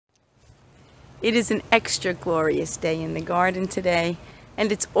It is an extra glorious day in the garden today,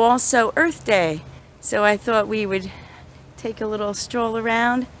 and it's also Earth Day. So I thought we would take a little stroll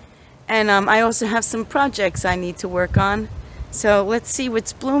around, and I also have some projects I need to work on. So let's see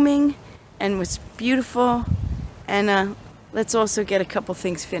what's blooming and what's beautiful, and let's also get a couple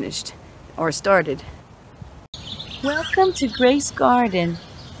things finished or started. Welcome to Grace Garden,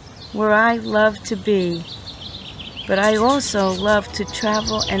 where I love to be, but I also love to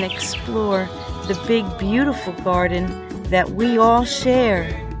travel and explore the big beautiful garden that we all share.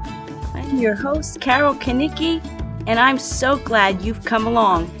 I'm your host, Carol Kanicki, and I'm so glad you've come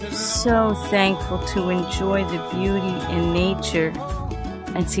along. So thankful to enjoy the beauty in nature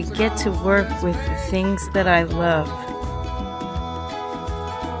and to get to work with the things that I love.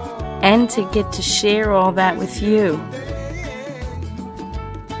 And to get to share all that with you.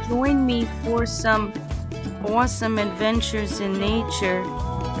 Join me for some awesome adventures in nature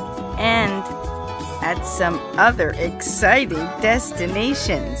and at some other exciting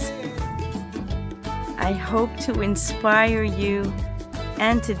destinations. I hope to inspire you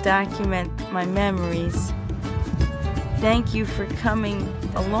and to document my memories. Thank you for coming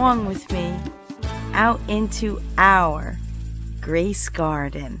along with me out into our Grace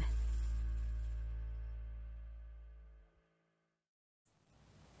Garden.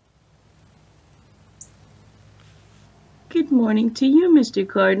 Good morning to you, Mr.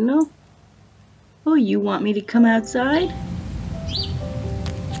 Cardinal. Oh, you want me to come outside?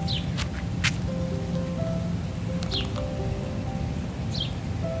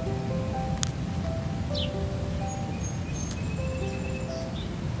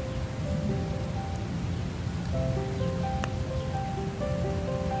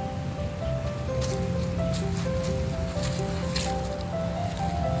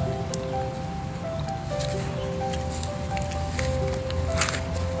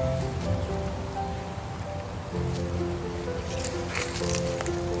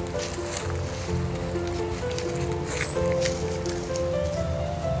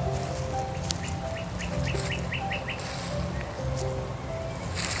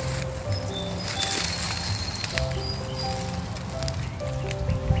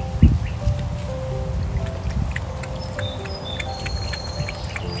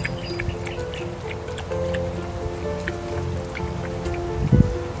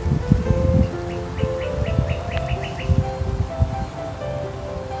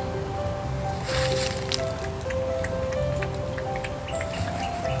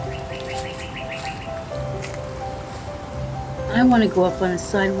 I want to go up on the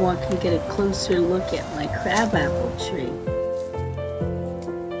sidewalk and get a closer look at my crabapple tree.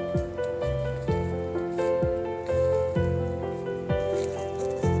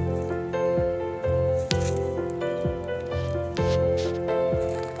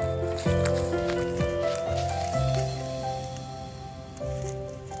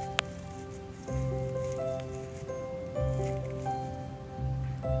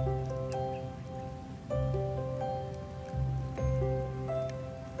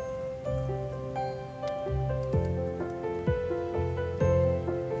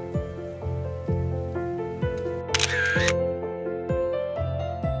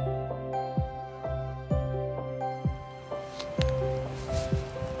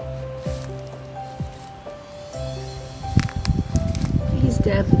 These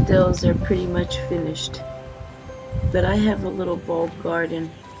daffodils are pretty much finished, but I have a little bulb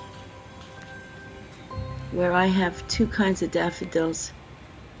garden where I have two kinds of daffodils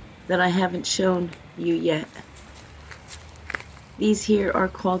that I haven't shown you yet. These here are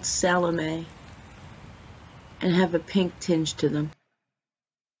called Salome and have a pink tinge to them.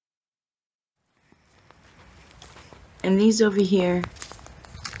 And these over here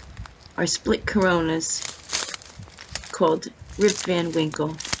are split coronas called Rip Van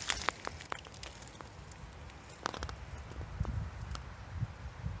Winkle.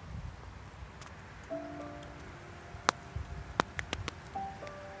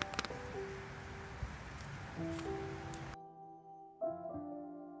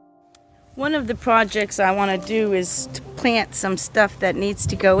 One of the projects I want to do is to plant some stuff that needs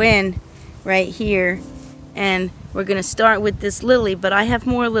to go in right here, and we're going to start with this lily, but I have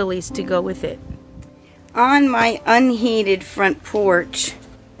more lilies to go with it. On my unheated front porch,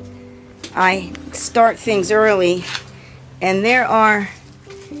 I start things early, and there are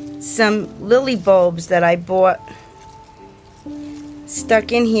some lily bulbs that I bought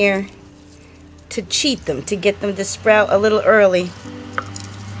stuck in here to cheat them, to get them to sprout a little early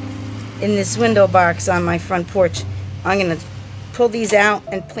in this window box on my front porch. I'm going to pull these out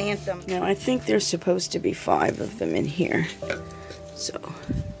and plant them. Now I think there's supposed to be 5 of them in here. So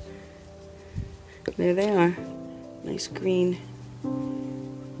There they are. Nice green.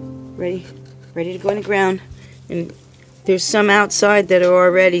 Ready to go in the ground. And there's some outside that are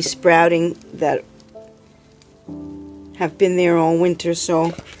already sprouting that have been there all winter,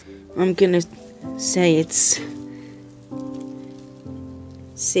 so I'm gonna say it's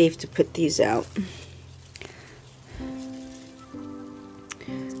safe to put these out.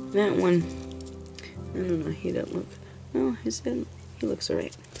 That one, I don't know, he doesn't look, no, he looks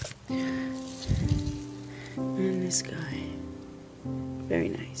alright. And this guy, very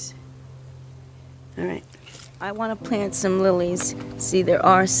nice. Alright, I want to plant some lilies. See, there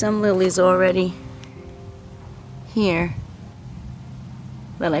are some lilies already here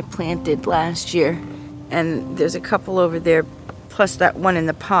that I planted last year, and there's a couple over there, plus that one in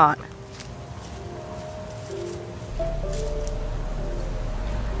the pot.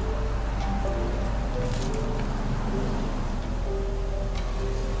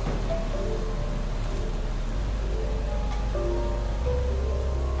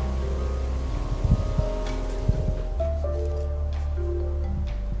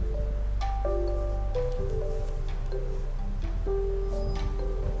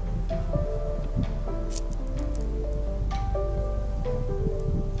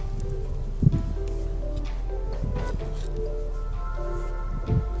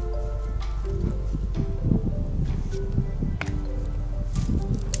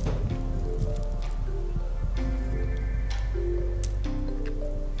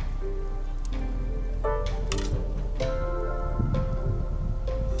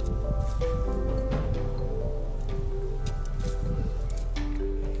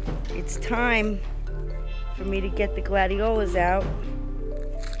 It's time for me to get the gladiolas out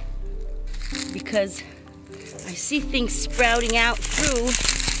because I see things sprouting out through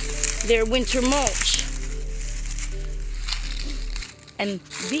their winter mulch. And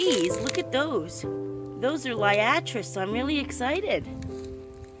these, look at those. Those are liatris. I'm really excited.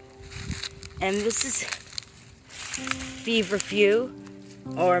 And this is feverfew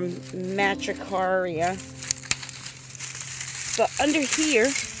or matricaria. But under here,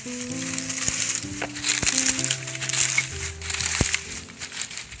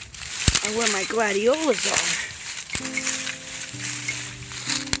 are where my gladiolas are.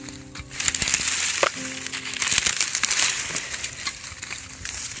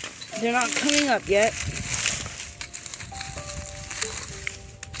 They're not coming up yet.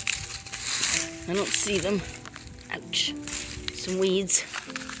 I don't see them. Ouch. Some weeds.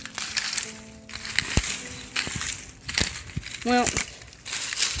 Well,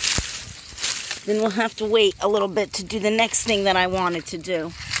 then we'll have to wait a little bit to do the next thing that I wanted to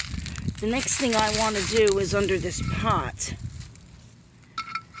do. The next thing I want to do is under this pot.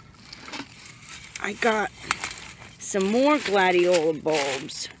 I got some more gladiola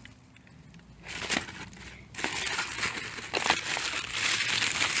bulbs.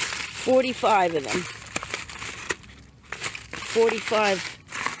 $45 of them. 45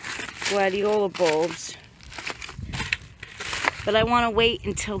 gladiola bulbs. But I want to wait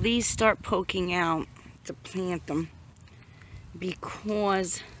until these start poking out to plant them,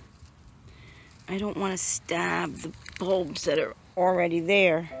 because I don't want to stab the bulbs that are already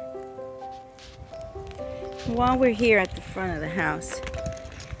there. While we're here at the front of the house,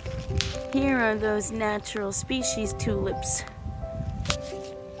 here are those natural species tulips.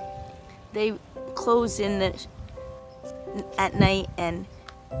 They close at night and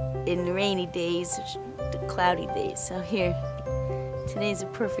in the rainy days, the cloudy days. So here, today's a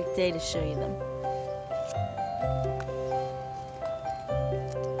perfect day to show you them.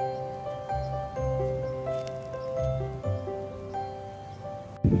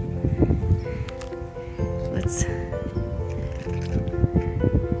 Let's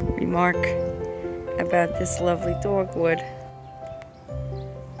remark about this lovely dogwood.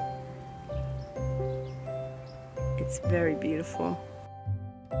 It's very beautiful.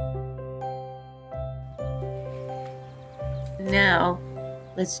 Now,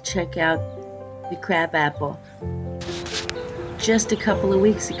 let's check out the crabapple. Just a couple of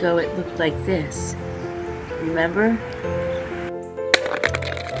weeks ago, it looked like this. Remember?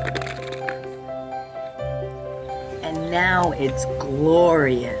 And now it's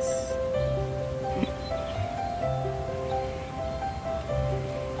glorious.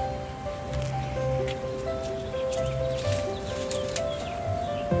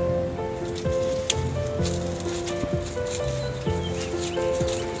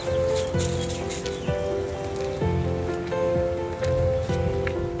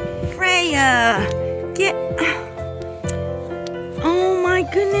 Get, oh my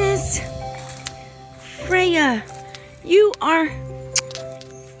goodness, Freya, you are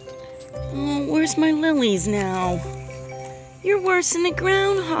where's my lilies now? You're worse than a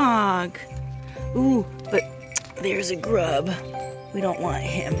groundhog. Ooh, but there's a grub. We don't want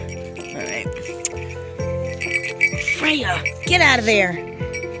him. All right. Freya, get out of there.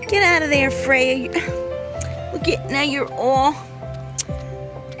 Get out of there, Freya. Look at, now you're all...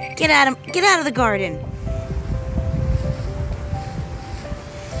 Get out of the garden.